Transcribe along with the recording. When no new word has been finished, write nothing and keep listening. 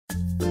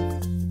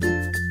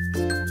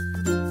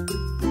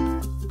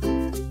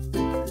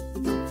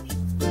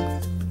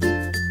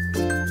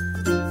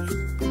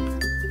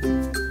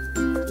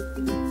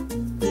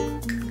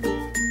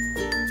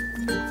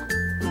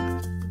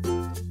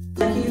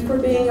Thank you for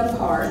being a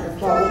part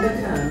of what will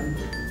become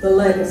the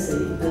legacy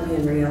of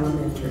Henry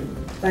Elementary.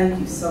 Thank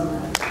you so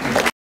much.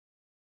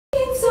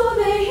 So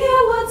they hear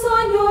what's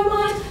on your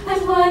mind,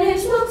 and when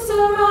it looks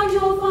around,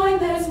 you'll find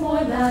there's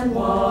more than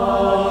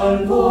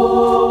one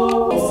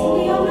voice in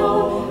the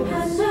unknown,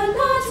 and then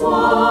that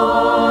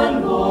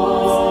one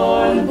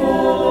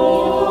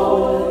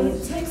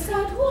voice, it takes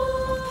that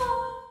one.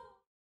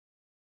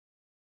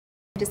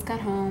 I just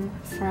got home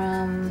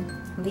from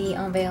the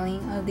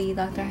unveiling of the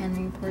Dr.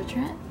 Henry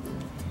portrait.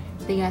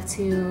 They got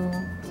to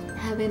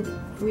have a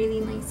really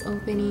nice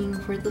opening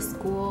for the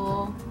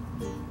school,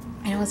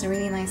 and it was a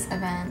really nice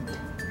event.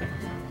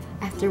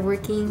 After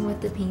working with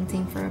the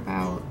painting for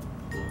about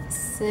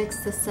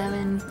 6 to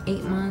 7,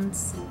 8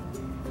 months,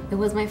 it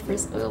was my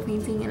first oil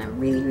painting, and I'm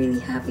really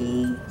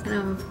happy,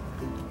 and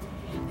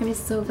I'm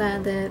just so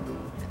glad that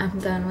I'm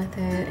done with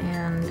it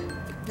and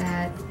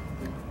that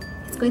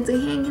it's going to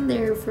hang in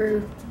there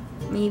for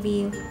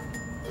maybe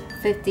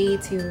 50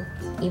 to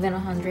even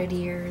 100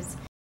 years.